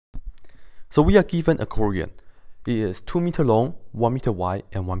So we are given a aquarium. It is 2 meters long, 1 meter wide,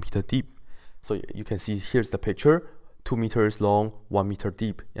 and 1 meter deep. So you can see here's the picture, 2 meters long, 1 meter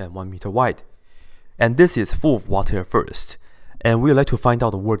deep, and 1 meter wide. And this is full of water at first. And we would like to find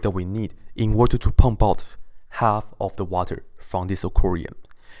out the work that we need in order to pump out half of the water from this aquarium.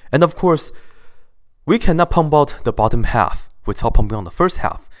 And of course, we cannot pump out the bottom half without pumping on the first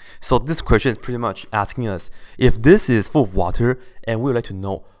half. So this question is pretty much asking us if this is full of water, and we would like to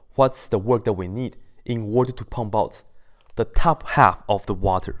know what's the work that we need in order to pump out the top half of the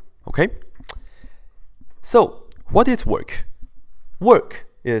water, okay? So what is work? Work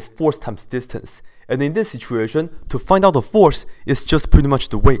is force times distance. And in this situation, to find out the force, it's just pretty much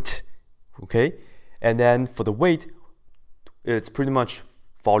the weight, okay? And then for the weight, it's pretty much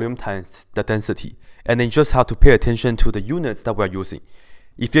volume times the density. And then you just have to pay attention to the units that we're using.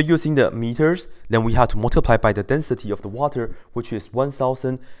 If you're using the meters, then we have to multiply by the density of the water, which is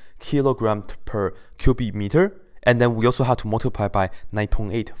 1,000 kilograms per cubic meter. And then we also have to multiply by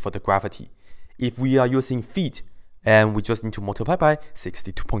 9.8 for the gravity. If we are using feet, and we just need to multiply by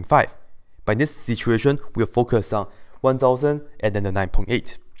 62.5. By this situation, we'll focus on 1,000 and then the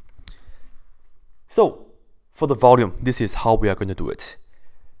 9.8. So for the volume, this is how we are going to do it.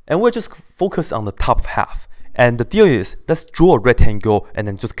 And we'll just focus on the top half. And the deal is, let's draw a rectangle and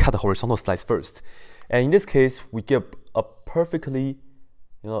then just cut the horizontal slice first. And in this case, we get a perfectly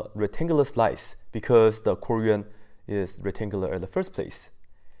rectangular slice because the aquarium is rectangular in the first place.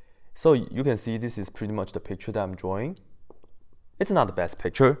 So you can see this is pretty much the picture that I'm drawing. It's not the best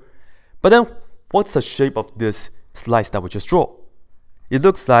picture. But then, what's the shape of this slice that we just draw? It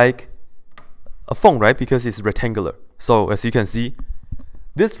looks like a phone, right? Because it's rectangular. So as you can see,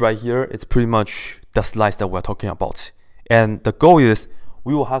 this right here is pretty much the slice that we're talking about. And the goal is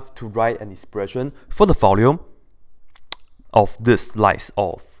we will have to write an expression for the volume of this slice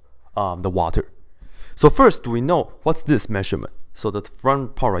of the water. So first, do we know what's this measurement? So the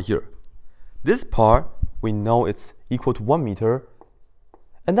front part right here. This part, we know it's equal to 1 meter.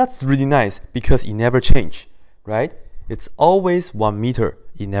 And that's really nice because it never changes, right? It's always 1 meter.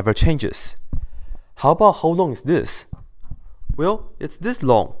 It never changes. How about how long is this? Well, it's this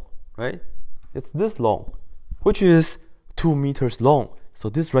long, right? It's this long, which is 2 meters long. So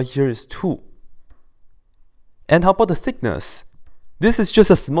this right here is 2. And how about the thickness? This is just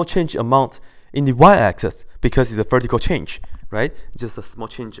a small change amount in the y-axis because it's a vertical change, right? Just a small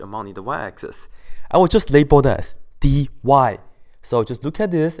change amount in the y-axis. I will just label that as dy. So just look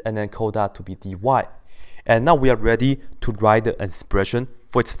at this and then call that to be dy. And now we are ready to write the expression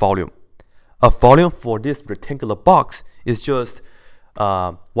for its volume. A volume for this rectangular box is just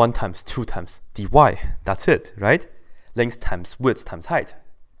 1 times 2 times dy. That's it, right? Length times width times height.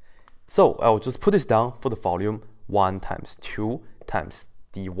 So I will just put this down for the volume, 1 times 2 times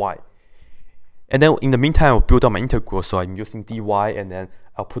dy. And then in the meantime, I'll build up my integral. So I'm using dy, and then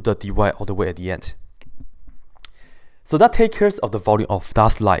I'll put the dy all the way at the end. So that takes care of the volume of that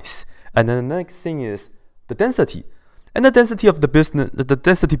slice. And then the next thing is the density. And the density of the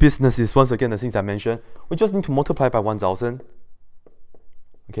business is once again the things I mentioned. We just need to multiply by 1,000,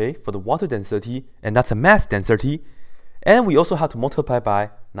 okay, for the water density, and that's a mass density. And we also have to multiply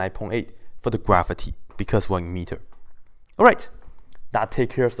by 9.8 for the gravity because we're in meter. All right, that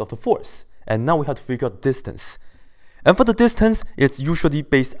takes care of the force. And now we have to figure out distance. And for the distance, it's usually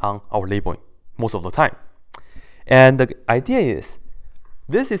based on our labeling most of the time. And the idea is,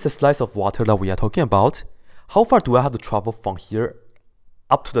 this is a slice of water that we are talking about. How far do I have to travel from here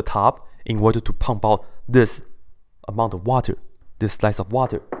up to the top in order to pump out this amount of water, this slice of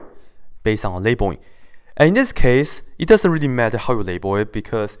water, based on labeling? And in this case, it doesn't really matter how you label it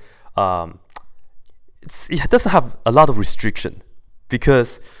because it doesn't have a lot of restriction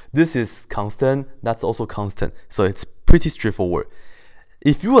because this is constant, that's also constant. So it's pretty straightforward.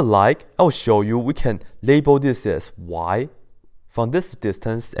 If you would like, I will show you, we can label this as y, from this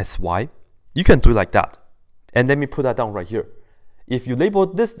distance as y. You can do it like that. And let me put that down right here. If you label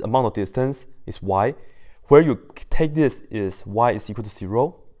this amount of distance is y, where you take this is y is equal to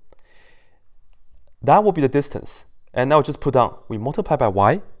 0, that will be the distance. And I'll just put down, we multiply by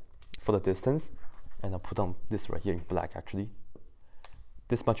y for the distance, and I'll put down this right here in black actually.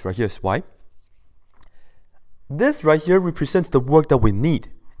 This much right here is y. This right here represents the work that we need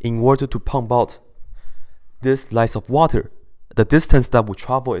in order to pump out this slice of water. The distance that we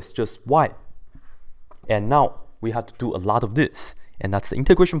travel is just y. And now we have to do a lot of this, and that's the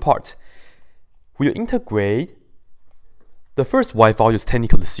integration part. We'll integrate. The first y value is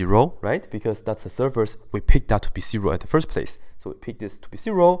technically 0, right? Because that's the surface. We picked that to be 0 at the first place. So we pick this to be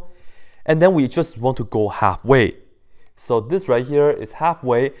 0. And then we just want to go halfway. So this right here is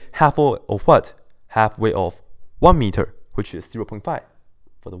halfway of what? Halfway of 1 meter, which is 0.5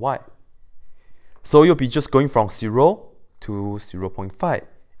 for the y. So you'll be just going from 0 to 0.5.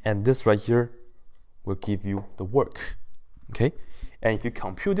 And this right here will give you the work. Okay? And if you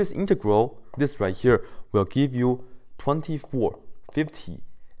compute this integral, this right here will give you 2450.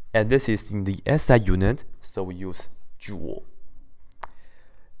 And this is in the SI unit, so we use joule.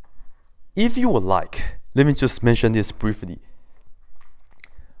 If you would like, let me just mention this briefly.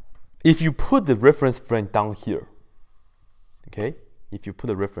 If you put the reference frame down here, okay? If you put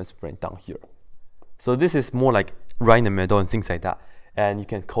the reference frame down here. So this is more like right in the middle and things like that. And you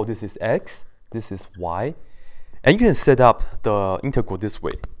can call this is x, this is y. And you can set up the integral this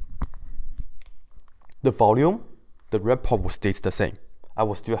way. The volume, the red part will stay the same. I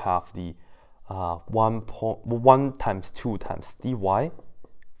will still have the 1 times 2 times dy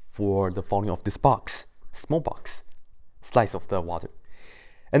for the volume of this box, small box, slice of the water.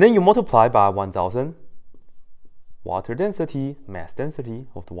 And then you multiply by 1000 water density, mass density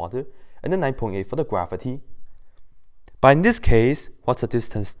of the water, and then 9.8 for the gravity. But in this case, what's the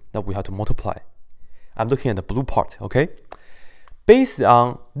distance that we have to multiply? I'm looking at the blue part, okay? Based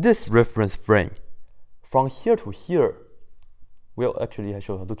on this reference frame, from here to here, well, actually, I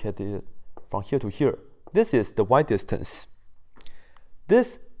should look at it from here to here. This is the y distance.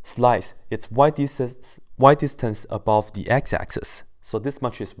 This slice, it's y distance above the x-axis. So this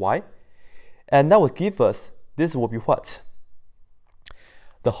much is y. And that will give us, this will be what?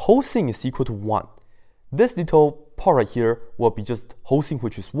 The whole thing is equal to 1. This little part right here will be just whole thing,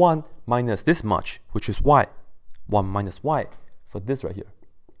 which is 1 minus this much, which is y. 1 minus y for this right here.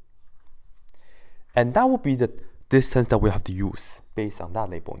 And that will be the distance that we have to use based on that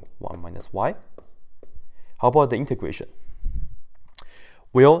labeling, 1 minus y. How about the integration?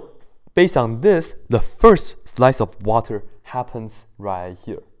 Well, based on this, the first slice of water happens right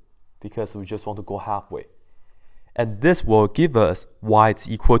here because we just want to go halfway. And this will give us y is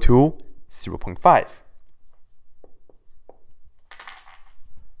equal to 0.5.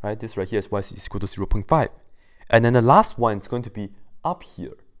 Right, this right here is y is equal to 0.5. And then the last one is going to be up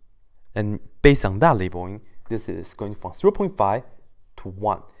here. And based on that labeling, this is going from 0.5 to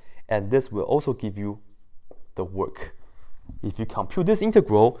 1. And this will also give you the work. If you compute this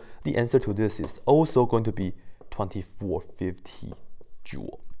integral, the answer to this is also going to be 2450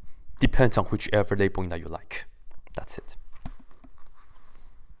 joule. Depends on whichever labeling that you like. That's it.